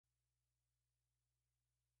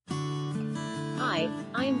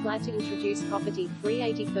I am glad to introduce property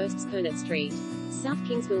 381st Kernot Street, South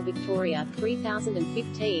Kingsville, Victoria,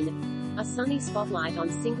 3015. A sunny spotlight on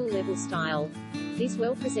single-level style. This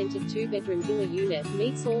well-presented two-bedroom villa unit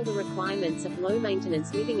meets all the requirements of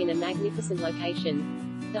low-maintenance living in a magnificent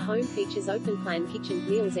location. The home features open-plan kitchen,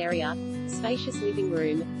 meals area, spacious living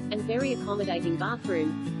room, and very accommodating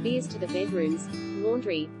bathroom, beers to the bedrooms,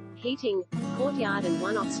 laundry, heating, courtyard and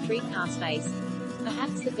one off-street car space.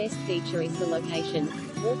 Perhaps the best feature is the location.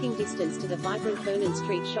 Walking distance to the vibrant Kernot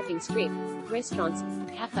Street shopping strip, restaurants,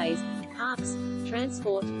 cafes, parks,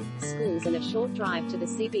 transport, schools and a short drive to the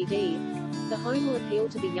CBD. The home will appeal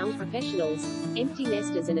to the young professionals, empty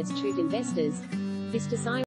nesters and astute investors. This desire